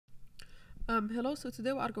Hello, so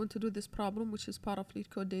today we are going to do this problem, which is part of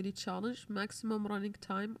Leetcode Daily Challenge, maximum running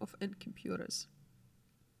time of n computers.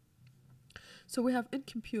 So we have n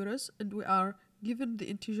computers, and we are given the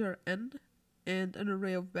integer n and an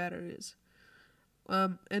array of batteries.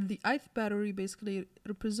 And the ith battery basically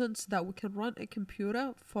represents that we can run a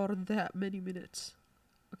computer for that many minutes,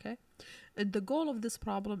 okay? And the goal of this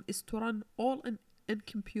problem is to run all n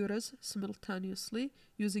computers simultaneously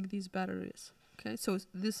using these batteries, okay? So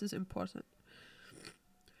this is important.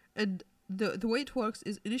 And the way it works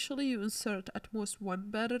is initially you insert at most one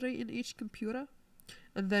battery in each computer,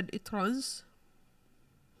 and then it runs.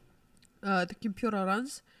 The computer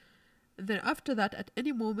runs, and then after that, at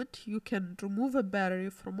any moment, you can remove a battery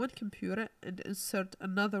from one computer and insert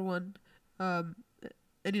another one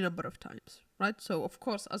any number of times, right? So of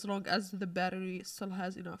course, as long as the battery still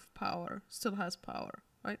has enough power,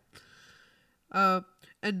 right?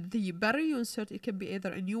 And the battery you insert, it can be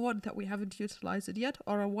either a new one that we haven't utilized yet,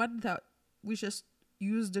 or a one that we just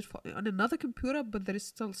used it for on another computer, but there is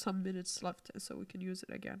still some minutes left, so we can use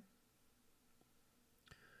it again.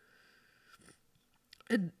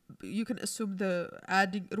 And you can assume the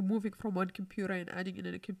removing from one computer and adding in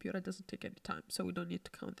a computer doesn't take any time, so we don't need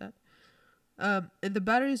to count that. And the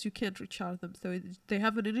batteries, you can't recharge them, so they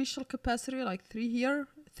have an initial capacity like 3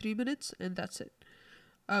 minutes, and that's it.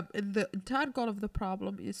 And the entire goal of the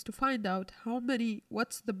problem is to find out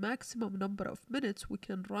what's the maximum number of minutes we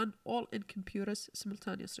can run all in computers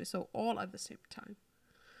simultaneously, so all at the same time.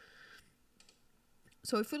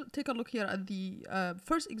 So if we take a look here at the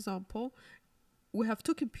first example, we have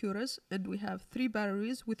two computers and we have 3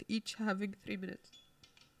 batteries with each having 3 minutes.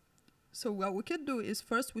 So what we can do is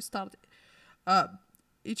first we start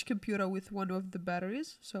each computer with one of the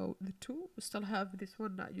batteries, so the 2, we still have this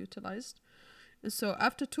one not utilized. And so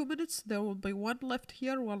after 2 minutes, there will be one left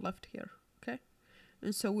here, one left here, okay?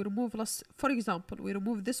 And so we remove, for example, we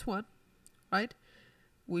remove this one, right?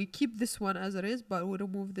 We keep this one as it is, but we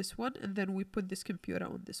remove this one, and then we put this computer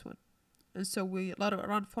on this one. And so we let it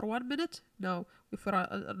run for 1 minute. Now, if we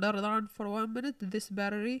let it run for 1 minute, this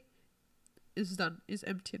battery is done, is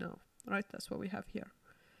empty now, right? That's what we have here.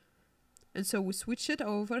 And so we switch it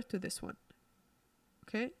over to this one,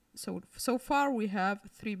 okay? So far we have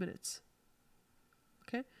 3 minutes.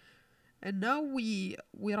 Okay, and now we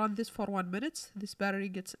run this for 1 minute. This battery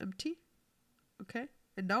gets empty. Okay,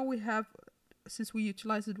 and now we have, since we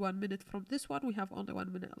utilized 1 minute from this one, we have only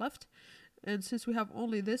 1 minute left. And since we have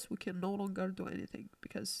only this, we can no longer do anything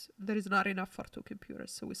because there is not enough for 2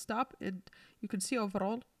 computers. So we stop, and you can see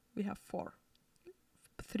overall we have 4.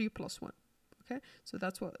 3 plus 1. Okay, so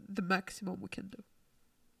that's what the maximum we can do.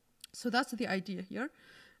 So that's the idea here.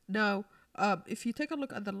 Now, if you take a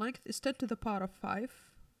look at the length, it's 10 to the power of 5,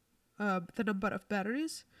 the number of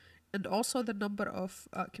batteries, and also the number of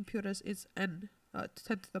computers is n,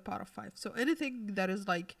 10 to the power of 5. So anything that is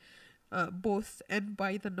like both n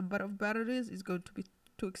by the number of batteries is going to be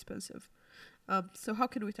too expensive. So how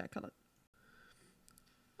can we tackle it?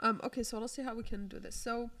 Okay, so let's see how we can do this.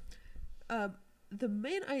 So the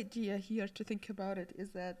main idea here to think about it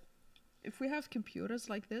is that if we have computers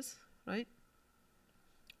like this, right?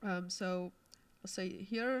 So let's say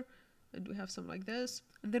here, and we have some like this,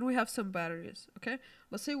 and then we have some batteries, okay?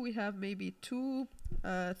 Let's say we have maybe 2,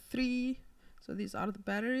 3, so these are the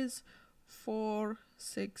batteries, 4,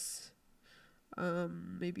 6,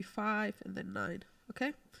 maybe 5, and then 9,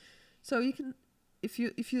 okay? So you can, if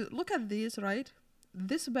you look at these, right,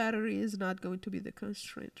 this battery is not going to be the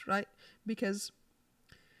constraint, right? Because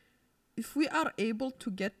if we are able to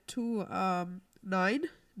get to 9,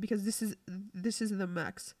 because this is the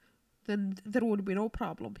max, then there would be no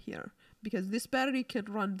problem here because this battery can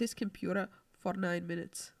run this computer for 9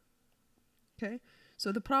 minutes. Okay,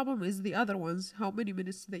 so the problem is the other ones, how many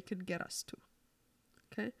minutes they can get us to.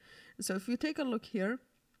 Okay, so if you take a look here,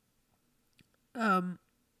 the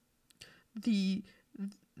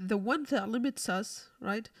one that limits us,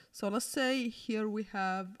 right? So let's say here we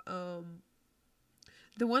have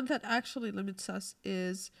the one that actually limits us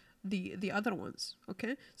is the other ones,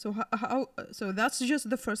 okay? So so that's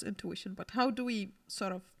just the first intuition, but how do we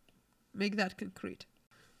sort of make that concrete?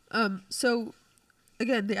 So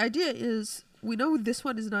again, the idea is we know this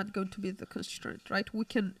one is not going to be the constraint, right? We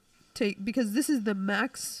can take, because this is the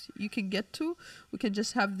max you can get to, we can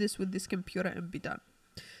just have this with this computer and be done.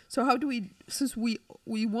 So how do we, since we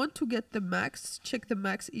want to get the max, check the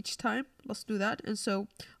max each time, let's do that. And so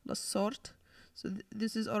let's sort. So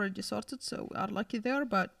this is already sorted, so we are lucky there,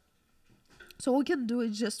 but so what we can do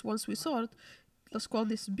is just once we sort, let's call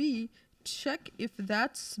this B, check if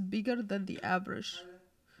that's bigger than the average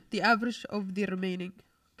of the remaining,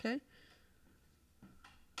 okay?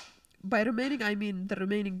 by remaining, I mean the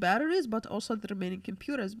remaining batteries, but also the remaining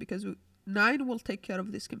computers, because 9 will take care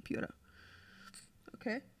of this computer.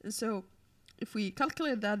 Okay, and so if we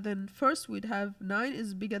calculate that, then first we'd have 9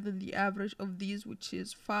 is bigger than the average of these, which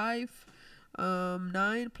is 5,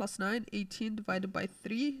 9 plus 9, 18 divided by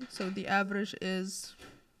 3. So the average is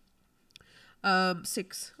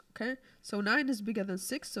 6. Okay, so 9 is bigger than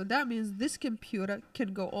 6. So that means this computer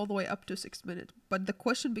can go all the way up to 6 minutes. But the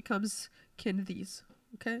question becomes, can these?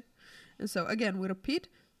 Okay, and so again, we repeat.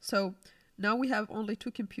 So now we have only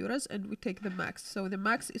 2 computers and we take the max. So the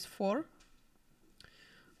max is 4.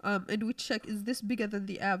 And we check, is this bigger than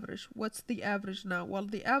the average? What's the average now? Well,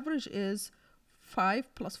 the average is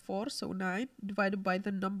 5 plus 4, so 9, divided by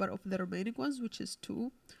the number of the remaining ones, which is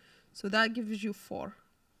 2. So that gives you 4.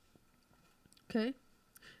 Okay,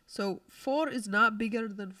 so 4 is not bigger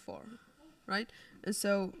than 4, right? And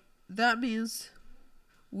so that means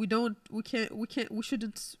we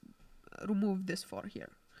shouldn't remove this 4 here.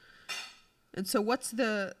 And so what's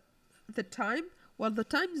the time? Well, the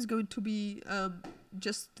time is going to be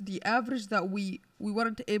just the average that we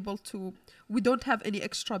weren't able to, we don't have any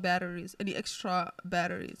extra batteries.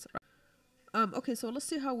 Okay, so let's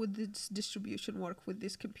see how would this distribution work with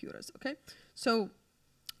these computers. Okay, so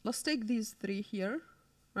let's take these 3 here,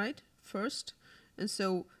 right, first. And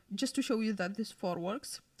so just to show you that this 4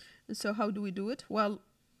 works. And so how do we do it? Well,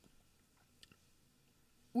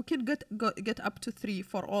 we can get up to 3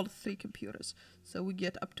 for all 3 computers. So we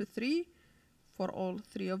get up to 3 for all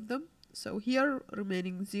 3 of them. So here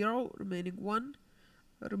remaining 0, remaining 1,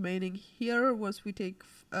 remaining here once we take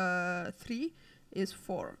 3 is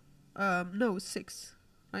 4. No, 6,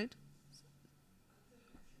 right?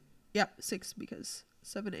 Yeah, 6, because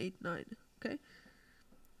 7, 8, 9. Okay,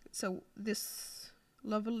 so this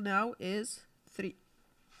level now is 3.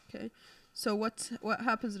 Okay, so what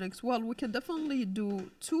happens next? Well, we can definitely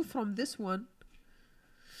do 2 from this one,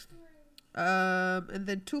 and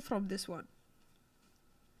then 2 from this one.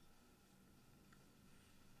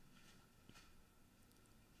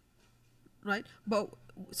 Right, but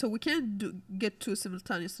so we can't get 2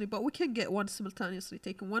 simultaneously, but we can get 1 simultaneously,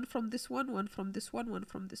 taking 1 from this one, 1 from this one, 1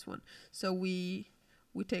 from this one. So we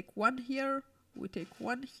take 1 here, we take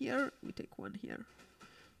 1 here, we take 1 here,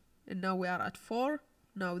 and now we are at 4.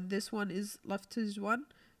 Now this one is left is 1,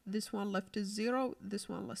 this one left is 0, this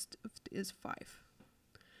one left is 5.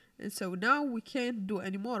 And so now we can't do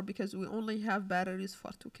any more because we only have batteries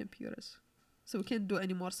for 2 computers. So we can't do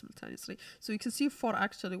any more simultaneously. So you can see 4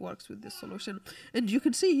 actually works with this solution. And you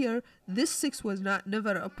can see here, this 6 was never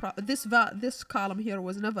a this column here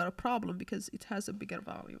was never a problem because it has a bigger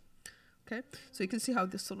value. Okay, so you can see how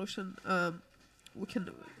this solution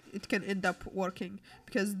it can end up working,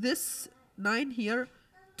 because this 9 here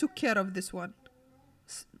took care of this one,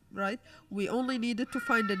 right? We only needed to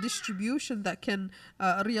find a distribution that can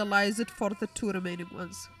realize it for the 2 remaining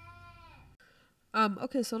ones.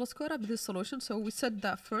 Okay, so let's code up this solution. So we said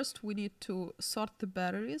that first we need to sort the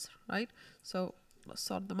batteries, right? So let's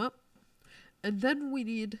sort them up. And then we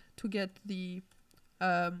need to get the,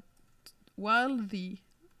 while the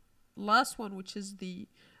last one, which is the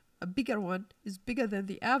bigger one, is bigger than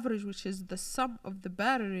the average, which is the sum of the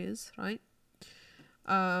batteries, right?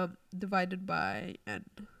 Divided by n,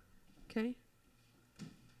 okay?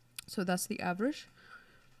 So that's the average.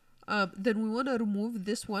 Then we want to remove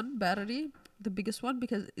this one battery, the biggest one,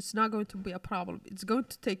 because it's not going to be a problem. It's going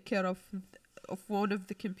to take care of one of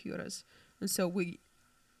the computers, and so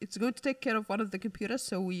it's going to take care of one of the computers,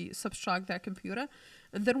 so we subtract that computer.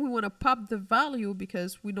 And then we want to pop the value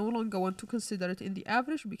because we no longer want to consider it in the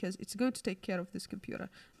average because it's going to take care of this computer,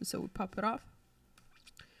 and so we pop it off.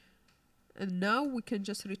 And now we can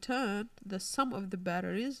just return the sum of the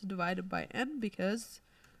batteries divided by n, because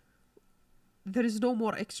there is no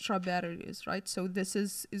more extra batteries, right? So this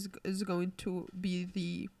is going to be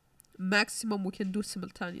the maximum we can do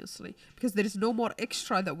simultaneously, because there is no more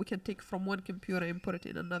extra that we can take from one computer and put it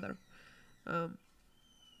in another.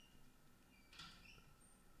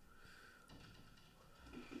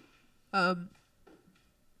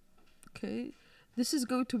 Okay, this is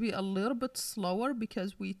going to be a little bit slower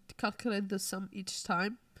because we calculate the sum each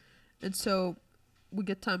time, and so we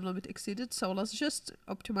get time limit exceeded. So let's just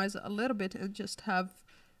optimize it a little bit and just have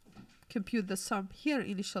compute the sum here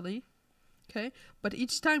initially. Okay, but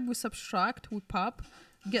each time we subtract, we pop,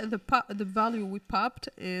 get the value we popped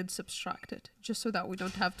and subtract it, just so that we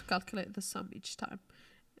don't have to calculate the sum each time.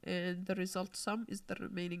 And the result sum is the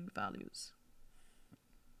remaining values.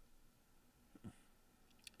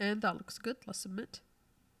 And that looks good. Let's submit.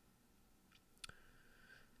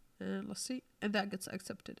 And let's see. And that gets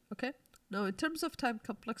accepted. Okay. Now in terms of time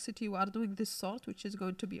complexity, we are doing this sort, which is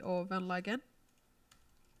going to be O of n log n.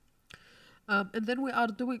 And then we are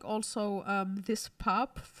doing also this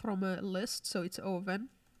pop from a list, so it's O of n.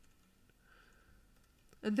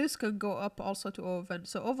 And this can go up also to O of n.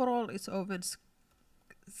 So overall, it's O of n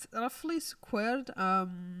roughly squared.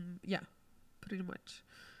 Yeah, pretty much.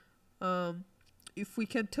 If we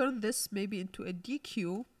can turn this maybe into a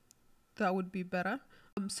DQ, that would be better.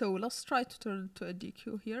 So let's try to turn it to a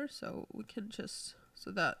DQ here. So we can just,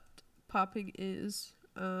 so that popping is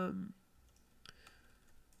O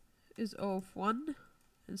of 1.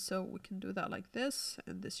 And so we can do that like this.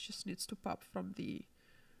 And this just needs to pop from the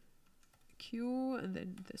Q. And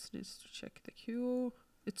then this needs to check the Q.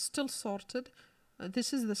 It's still sorted.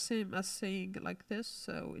 This is the same as saying like this.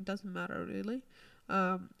 So it doesn't matter really.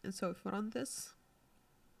 And so if we run this,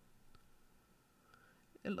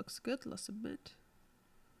 it looks good. Let's submit.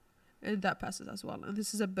 And that passes as well. And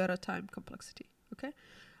this is a better time complexity. Okay.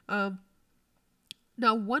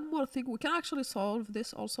 Now, one more thing. We can actually solve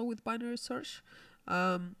this also with binary search,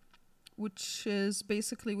 which is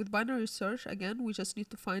basically with binary search. Again, we just need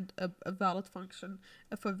to find a valid function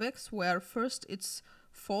f of x where first it's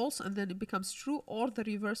false and then it becomes true, or the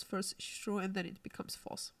reverse, first is true and then it becomes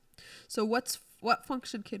false. So what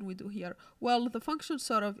function can we do here? Well, the function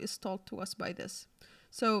sort of is told to us by this.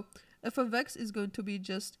 So f of x is going to be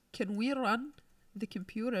just, can we run the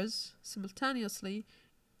computers simultaneously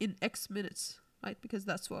in x minutes, right? Because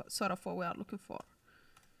that's what sort of what we are looking for.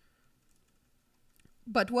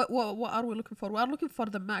 But what are we looking for? We are looking for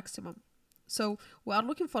the maximum. So we are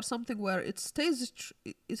looking for something where it stays,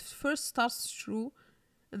 it first starts true,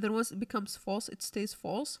 and then once it becomes false, it stays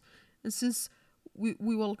false. And since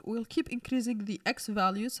we'll keep increasing the x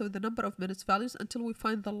value, so the number of minutes values, until we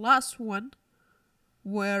find the last one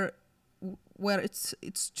where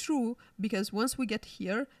it's true, because once we get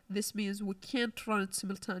here, this means we can't run it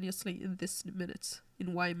simultaneously in this minutes,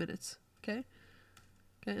 in y minutes. Okay,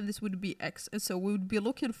 and this would be x, and so we would be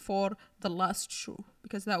looking for the last true,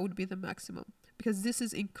 because that would be the maximum, because this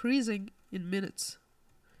is increasing in minutes.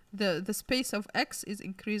 The space of x is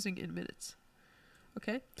increasing in minutes.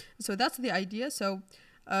 Okay, so that's the idea. So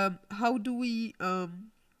how do we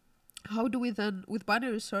then, with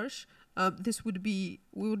binary search, this would be,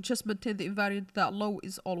 we would just maintain the invariant that low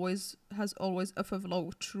is always, has always f of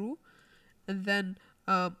low true, and then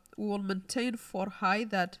we will maintain for high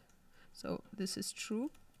that, so this is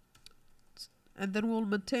true, and then we'll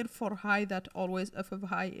maintain for high that always f of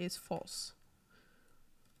high is false.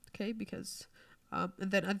 Okay, because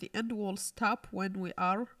and then at the end we'll stop when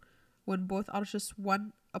both are just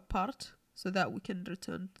one apart, so that we can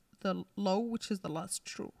return the low, which is the last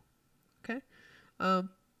true. Okay.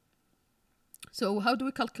 So how do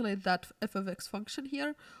we calculate that f of x function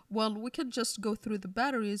here? Well, we can just go through the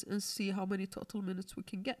batteries and see how many total minutes we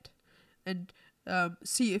can get, and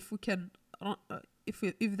see if we can,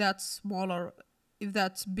 if that's smaller, if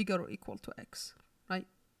that's bigger or equal to x, right?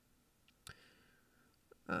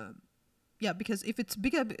 Yeah, because if it's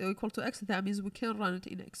bigger or equal to x, that means we can run it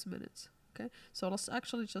in x minutes. Okay, so let's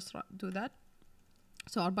actually just do that.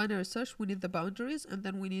 So our binary search, we need the boundaries, and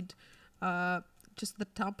then we need just the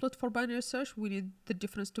template for binary search. We need the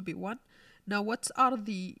difference to be 1. Now, what are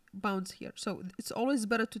the bounds here? So it's always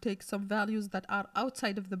better to take some values that are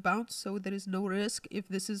outside of the bounds, so there is no risk if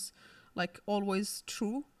this is like always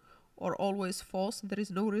true or always false. There is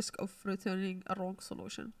no risk of returning a wrong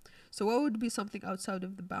solution. So what would be something outside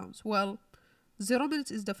of the bounds? Well, 0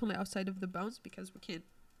 minutes is definitely outside of the bounds, because we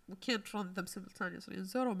can't run them simultaneously in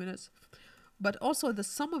 0 minutes. But also the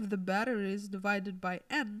sum of the batteries divided by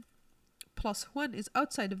n plus 1 is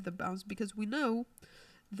outside of the bounds, because we know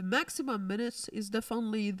the maximum minutes is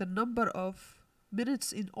definitely the number of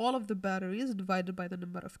minutes in all of the batteries divided by the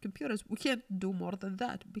number of computers. We can't do more than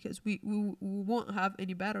that, because we won't have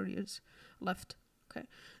any batteries left. Okay,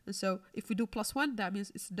 and so if we do plus 1, that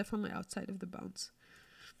means it's definitely outside of the bounds.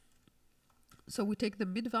 So we take the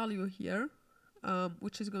mid value here,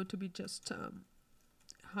 which is going to be just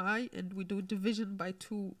high, and we do division by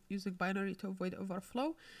 2 using binary to avoid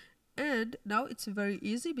overflow. And now it's very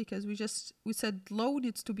easy, because we said low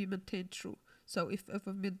needs to be maintained true. So if f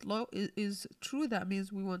of mid low is true, that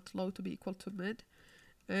means we want low to be equal to mid.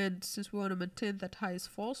 And since we want to maintain that high is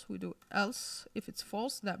false, we do else. If it's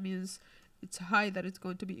false, that means it's high that it's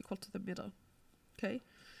going to be equal to the middle. Okay,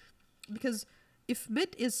 because if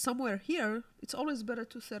mid is somewhere here, it's always better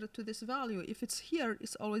to set it to this value. If it's here,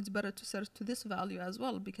 it's always better to set it to this value as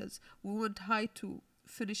well, because we want high to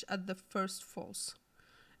finish at the first false.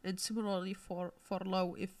 And similarly for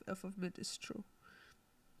low, if f of mid is true.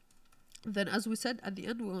 Then as we said, at the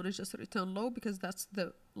end, we want to just return low because that's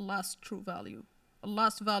the last true value.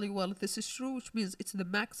 Last value, well, this is true, which means it's the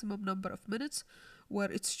maximum number of minutes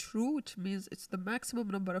where it's true, which means it's the maximum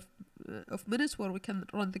number of minutes where we can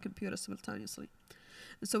run the computer simultaneously.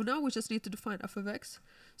 And so now we just need to define f of x.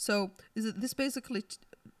 So this basically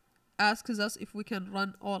asks us if we can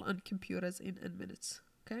run all on computers in n minutes.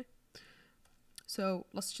 Okay, so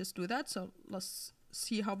let's just do that. So let's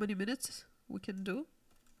see how many minutes we can do.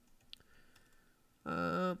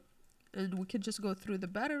 And we can just go through the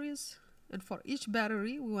batteries, and for each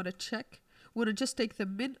battery we want to check, we want to just take the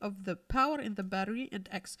min of the power in the battery and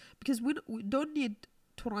x, because we don't need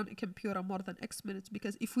to run a computer more than x minutes,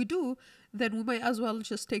 because if we do, then we might as well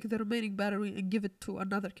just take the remaining battery and give it to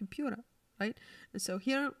another computer, right? And so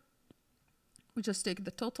here we just take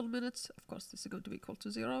the total minutes. Of course this is going to be equal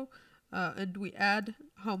to 0, and we add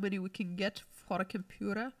how many we can get for a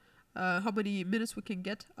computer, how many minutes we can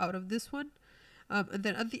get out of this one. And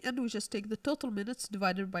then at the end, we just take the total minutes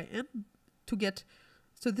divided by n to get,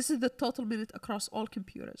 so this is the total minute across all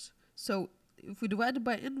computers. So if we divide it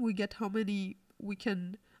by n, we get how many we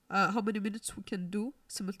can, how many minutes we can do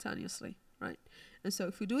simultaneously, right? And so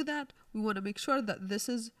if we do that, we want to make sure that this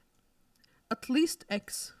is at least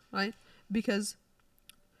x, right? Because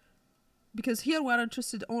here we're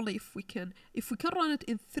interested only if we can run it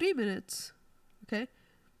in 3 minutes, okay?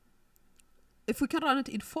 If we can run it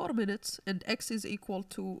in 4 minutes and x is equal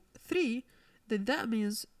to 3, then that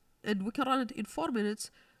means, and we can run it in 4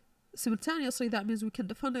 minutes simultaneously, that means we can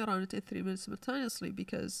definitely run it in 3 minutes simultaneously,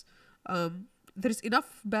 because there's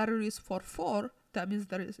enough batteries for 4, that means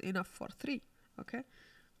there is enough for 3, okay?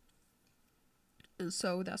 And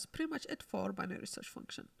so that's pretty much it for binary search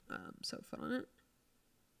function. So if we run it,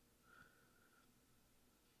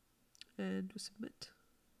 and we submit,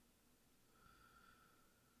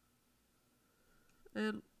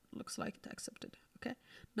 and looks like it accepted. Okay,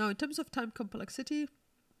 now in terms of time complexity,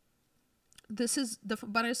 this is the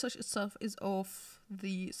binary search itself is of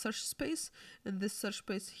the search space, and this search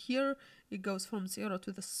space here, it goes from 0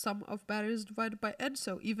 to the sum of batteries divided by n,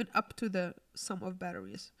 so even up to the sum of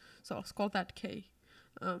batteries. So let's call that k.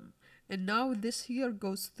 And now this here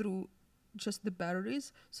goes through just the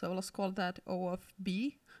batteries, so let's call that O of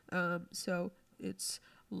b. So it's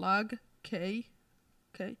log k,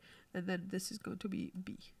 okay, and then this is going to be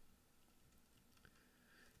b,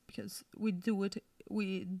 because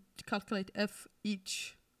we calculate f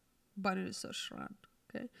each binary search run,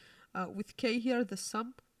 okay, with k here the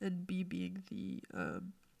sum and b being the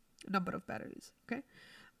number of batteries, okay.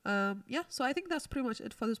 Yeah, so I think that's pretty much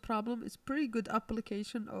it for this problem. It's pretty good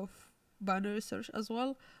application of binary search as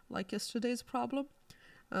well, like yesterday's problem.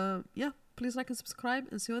 Yeah, please like and subscribe,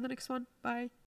 and see you on the next one. Bye.